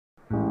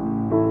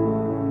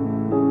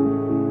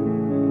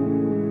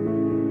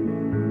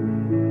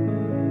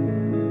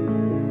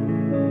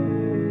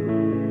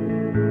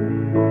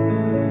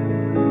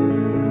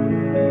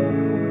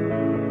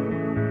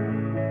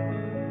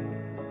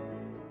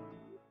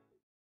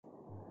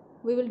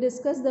We will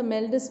discuss the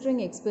meld string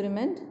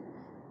experiment.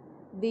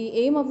 The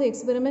aim of the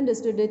experiment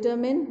is to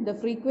determine the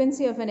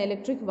frequency of an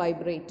electric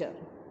vibrator.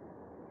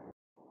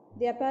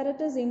 The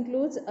apparatus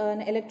includes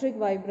an electric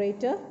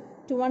vibrator.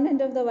 To one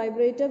end of the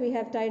vibrator we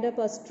have tied up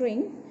a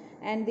string,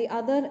 and the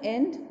other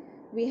end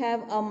we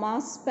have a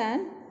mass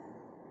span,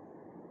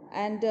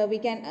 and we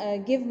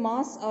can give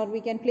mass, or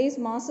we can place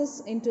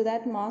masses into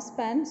that mass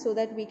span so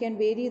that we can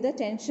vary the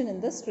tension in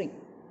the string.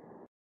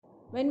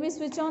 When we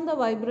switch on the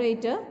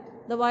vibrator,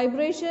 the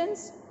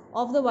vibrations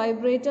of the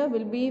vibrator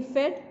will be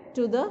fed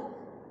to the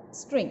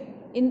string.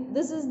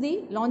 This is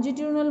the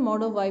longitudinal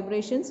mode of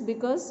vibrations,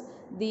 because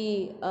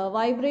the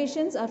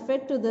vibrations are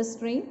fed to the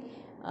string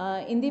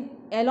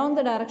along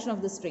the direction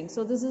of the string.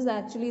 So this is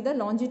actually the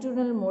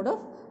longitudinal mode of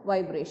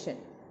vibration.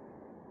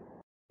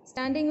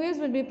 Standing waves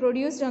will be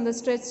produced on the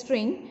stretched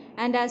string,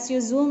 and as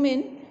you zoom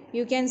in,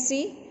 you can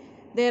see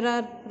there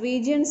are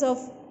regions of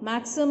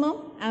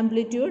maximum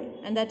amplitude,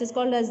 and that is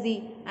called as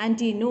the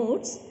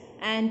antinodes,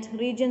 and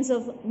regions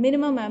of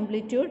minimum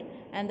amplitude,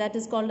 and that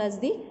is called as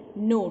the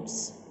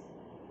nodes.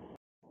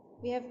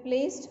 We have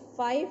placed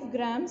 5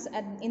 grams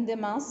in the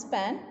mass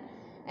span,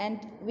 and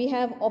we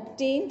have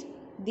obtained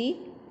the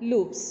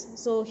loops.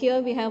 So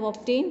here we have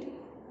obtained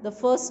the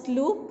first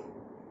loop,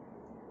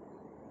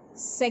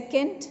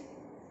 second,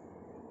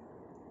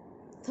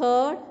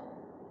 third,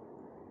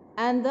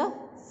 and the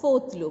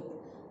fourth loop.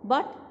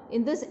 But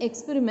in this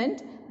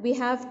experiment we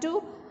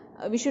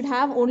should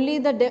have only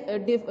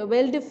the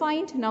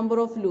well-defined number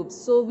of loops.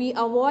 So we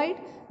avoid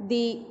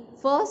the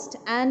first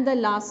and the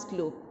last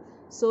loop.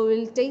 So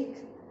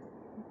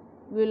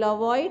we'll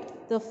avoid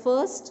the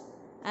first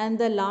and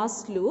the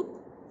last loop.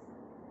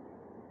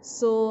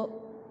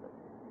 So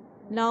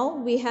now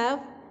we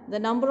have the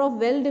number of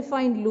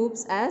well-defined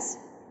loops as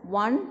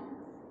 1,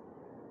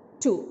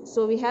 2.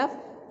 So we have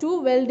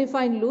 2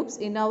 well-defined loops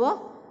in our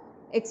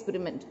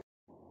experiment.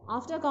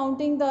 After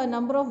counting the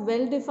number of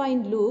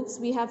well-defined loops,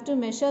 we have to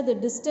measure the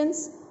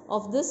distance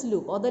of this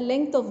loop, or the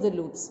length of the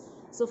loops.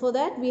 So for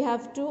that we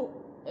have to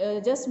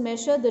just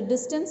measure the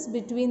distance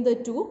between the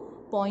 2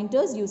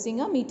 pointers using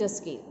a meter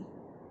scale.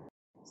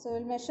 So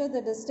we'll measure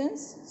the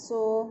distance.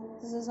 So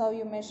this is how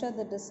you measure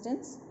the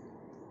distance.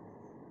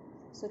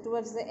 So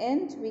towards the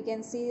end we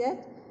can see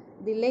that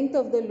the length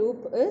of the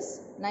loop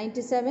is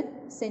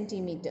 97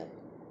 centimeter.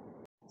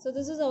 So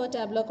this is our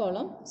tabular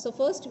column. So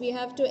first we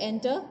have to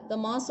enter the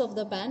mass of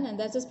the pan, and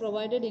that is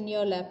provided in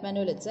your lab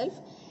manual itself.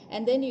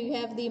 And then you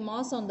have the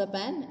mass on the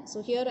pan.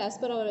 So here, as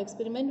per our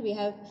experiment, we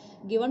have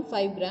given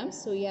 5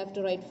 grams. So you have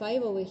to write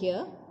 5 over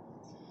here.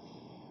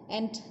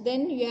 And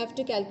then you have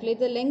to calculate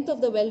the length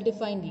of the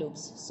well-defined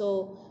loops.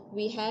 So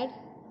we had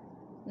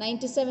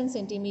 97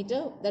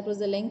 centimeter, that was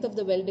the length of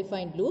the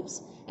well-defined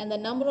loops, and the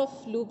number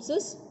of loops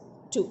is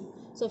 2.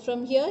 So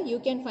from here you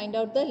can find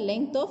out the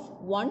length of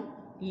one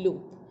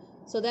loop.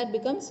 So that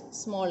becomes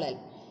small l.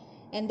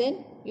 And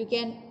then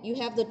you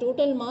have the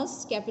total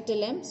mass,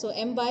 capital M. So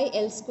m by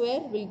L square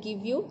will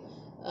give you,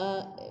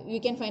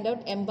 you can find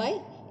out m by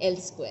L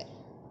square.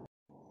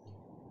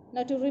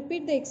 Now to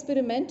repeat the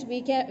experiment,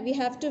 we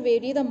have to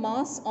vary the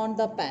mass on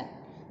the pan.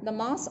 The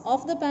mass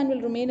of the pan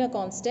will remain a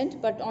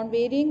constant, but on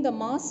varying the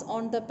mass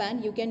on the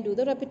pan you can do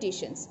the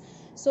repetitions.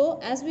 So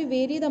as we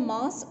vary the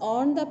mass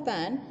on the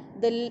pan,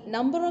 the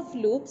number of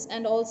loops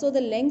and also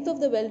the length of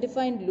the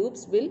well-defined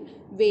loops will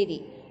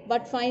vary.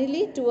 But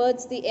finally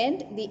towards the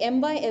end, the m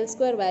by L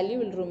square value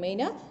will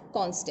remain a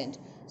constant.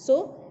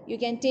 So you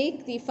can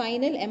take the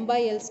final m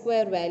by L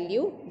square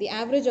value, the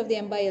average of the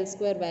m by L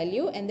square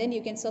value, and then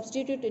you can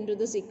substitute into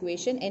this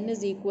equation n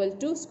is equal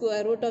to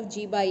square root of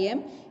g by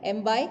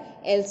m by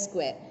L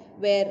square,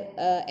 where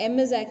m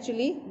is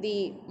actually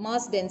the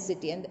mass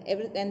density,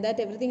 and that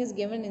everything is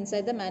given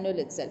inside the manual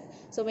itself.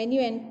 So when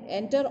you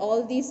enter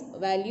all these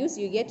values,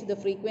 you get the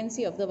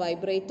frequency of the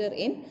vibrator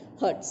in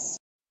hertz.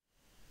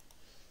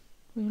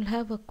 We will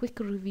have a quick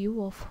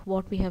review of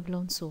what we have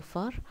learned so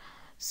far.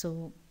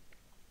 So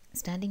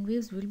standing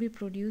waves will be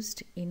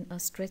produced in a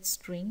stretched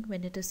string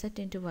when it is set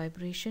into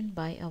vibration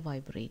by a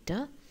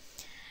vibrator,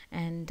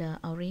 and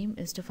our aim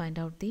is to find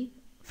out the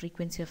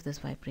frequency of this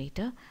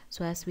vibrator.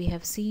 So as we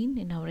have seen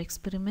in our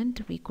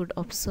experiment, we could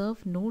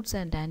observe nodes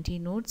and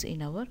antinodes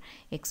in our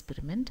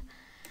experiment,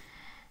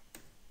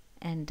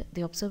 and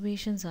the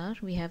observations are,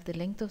 we have the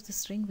length of the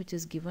string which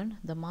is given,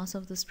 the mass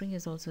of the string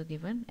is also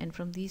given, and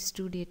from these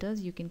two data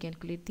you can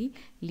calculate the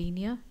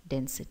linear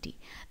density.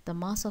 The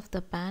mass of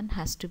the pan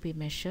has to be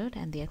measured,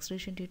 and the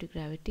acceleration due to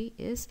gravity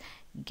is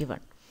given.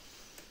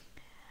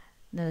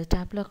 Now the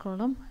tabular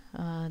column,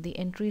 the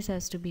entries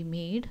has to be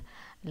made,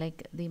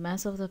 like the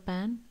mass of the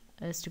pan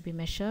is to be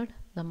measured,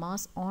 the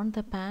mass on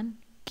the pan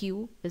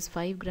Q is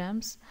 5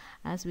 grams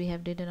as we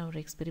have did in our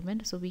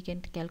experiment, so we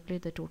can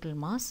calculate the total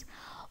mass.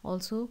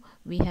 Also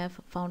we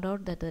have found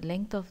out that the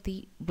length of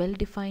the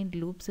well-defined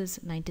loops is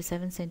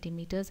 97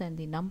 centimeters and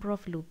the number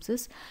of loops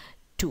is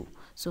 2.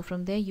 So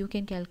from there you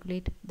can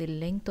calculate the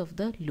length of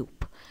the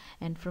loop,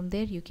 and from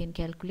there you can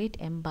calculate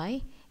m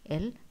by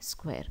L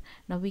square.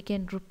 Now we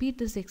can repeat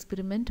this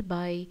experiment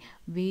by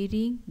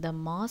varying the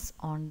mass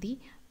on the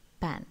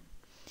pan.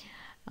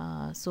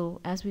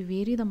 So as we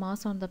vary the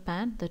mass on the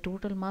pan, the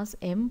total mass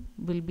m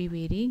will be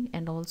varying,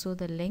 and also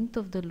the length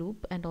of the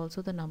loop and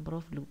also the number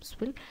of loops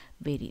will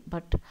vary,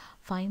 but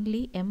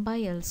finally m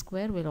by l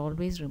square will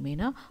always remain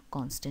a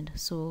constant.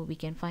 So we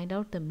can find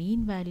out the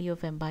mean value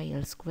of m by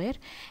l square,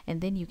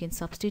 and then you can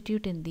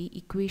substitute in the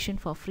equation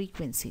for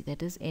frequency,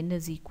 that is n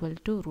is equal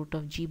to root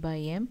of g by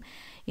m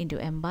into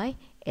m by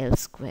l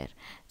square.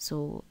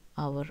 So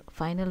our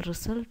final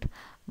result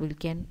we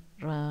can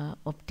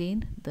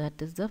obtain,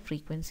 that is the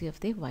frequency of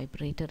the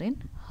vibrator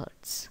in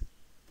hertz.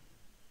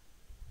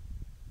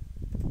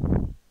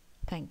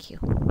 Thank you.